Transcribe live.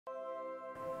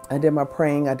I did my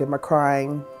praying, I did my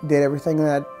crying, did everything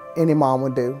that any mom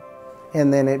would do.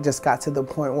 And then it just got to the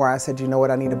point where I said, you know what,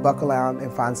 I need to buckle down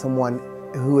and find someone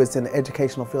who is in the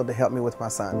educational field to help me with my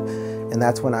son. And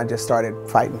that's when I just started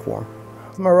fighting for him.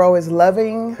 Monroe is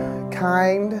loving,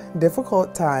 kind,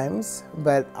 difficult times,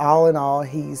 but all in all,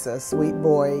 he's a sweet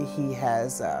boy. He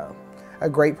has a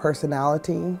great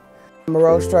personality.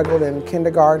 Monroe struggled in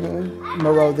kindergarten.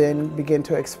 Monroe then began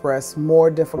to express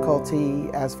more difficulty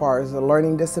as far as the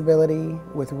learning disability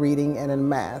with reading and in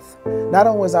math. Not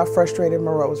only was I frustrated,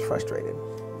 Monroe was frustrated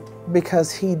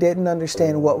because he didn't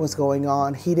understand what was going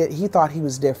on. He thought he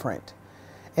was different.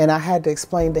 And I had to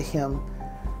explain to him,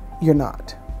 you're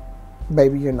not.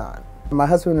 Baby, you're not. My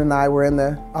husband and I were in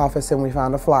the office and we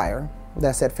found a flyer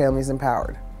that said Families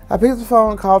Empowered. I picked up the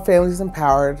phone, called Families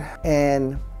Empowered,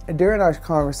 and during our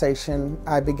conversation,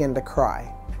 I began to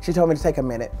cry. She told me to take a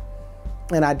minute,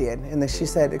 and I did. And then she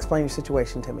said, explain your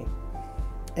situation to me.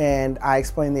 And I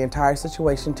explained the entire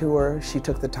situation to her. She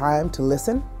took the time to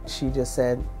listen. She just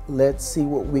said, let's see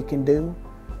what we can do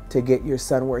to get your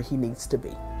son where he needs to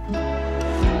be.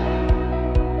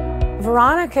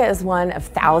 Veronica is one of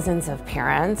thousands of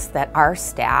parents that our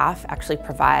staff actually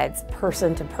provides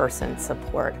person-to-person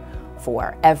support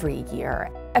for every year.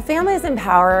 At Families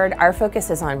Empowered, our focus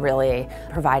is on really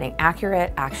providing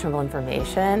accurate, actionable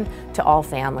information to all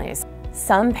families.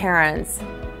 Some parents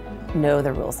know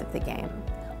the rules of the game.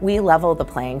 We level the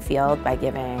playing field by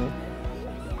giving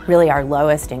really our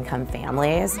lowest income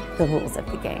families the rules of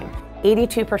the game.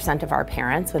 82% of our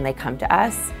parents, when they come to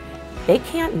us, they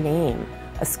can't name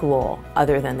a school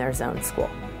other than their zone school.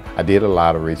 I did a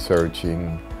lot of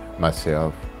researching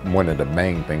myself. One of the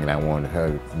main things I wanted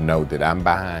her to know that I'm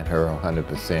behind her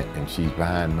 100% and she's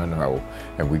behind Monroe,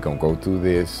 and we're gonna go through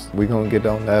this. We're gonna get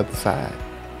on the other side.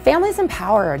 Families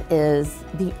Empowered is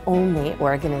the only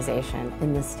organization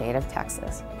in the state of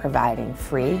Texas providing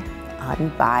free,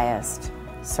 unbiased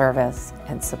service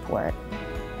and support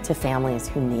to families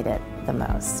who need it the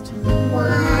most.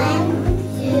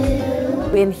 1, 2.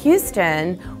 In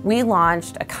Houston, we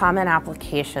launched a common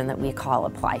application that we call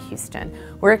Apply Houston.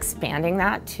 We're expanding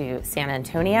that to San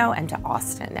Antonio and to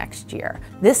Austin next year.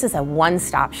 This is a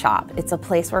one-stop shop. It's a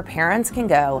place where parents can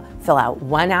go, fill out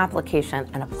one application,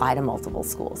 and apply to multiple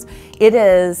schools. It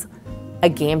is a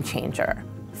game changer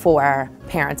for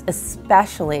parents,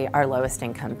 especially our lowest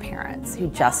income parents who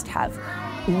just have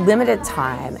limited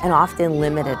time and often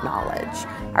limited knowledge.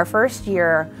 Our first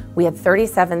year, we had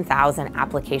 37,000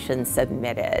 applications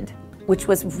submitted, which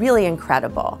was really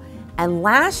incredible. And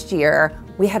last year,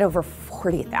 we had over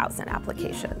 40,000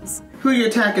 applications. Who are you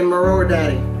attacking, Monroe or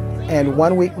Daddy? And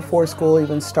 1 week before school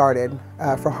even started,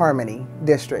 for Harmony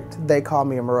District, they called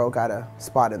me and Monroe got a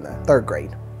spot in the 3rd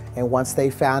grade. And once they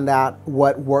found out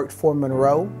what worked for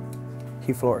Monroe,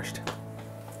 he flourished.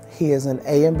 He is an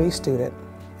A and B student,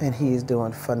 and he's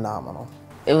doing phenomenal.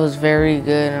 It was very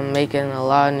good. I'm making a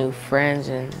lot of new friends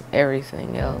and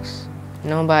everything else.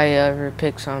 Nobody ever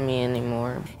picks on me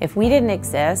anymore. If we didn't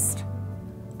exist,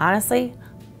 honestly,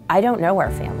 I don't know where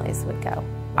families would go.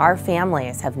 Our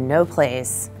families have no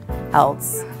place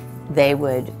else they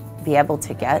would be able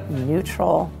to get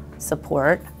neutral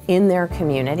support in their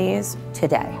communities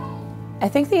today. I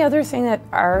think the other thing that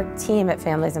our team at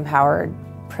Families Empowered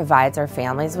provides our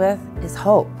families with is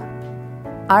hope.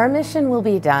 Our mission will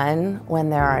be done when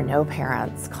there are no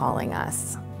parents calling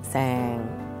us saying,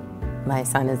 my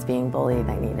son is being bullied,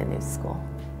 I need a new school.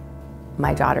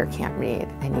 My daughter can't read,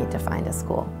 I need to find a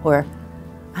school. Or,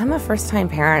 I'm a first-time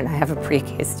parent, I have a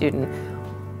pre-K student.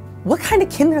 What kind of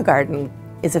kindergarten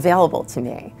is available to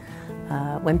me?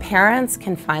 When parents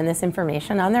can find this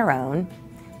information on their own,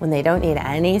 when they don't need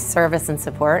any service and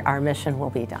support, our mission will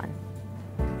be done.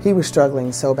 He was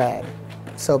struggling so bad,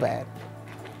 so bad.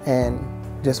 And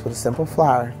just with a simple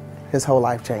flyer, his whole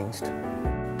life changed.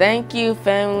 Thank you,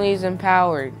 Families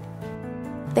Empowered.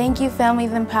 Thank you,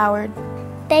 Families Empowered.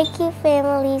 Thank you,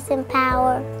 Families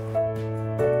Empowered.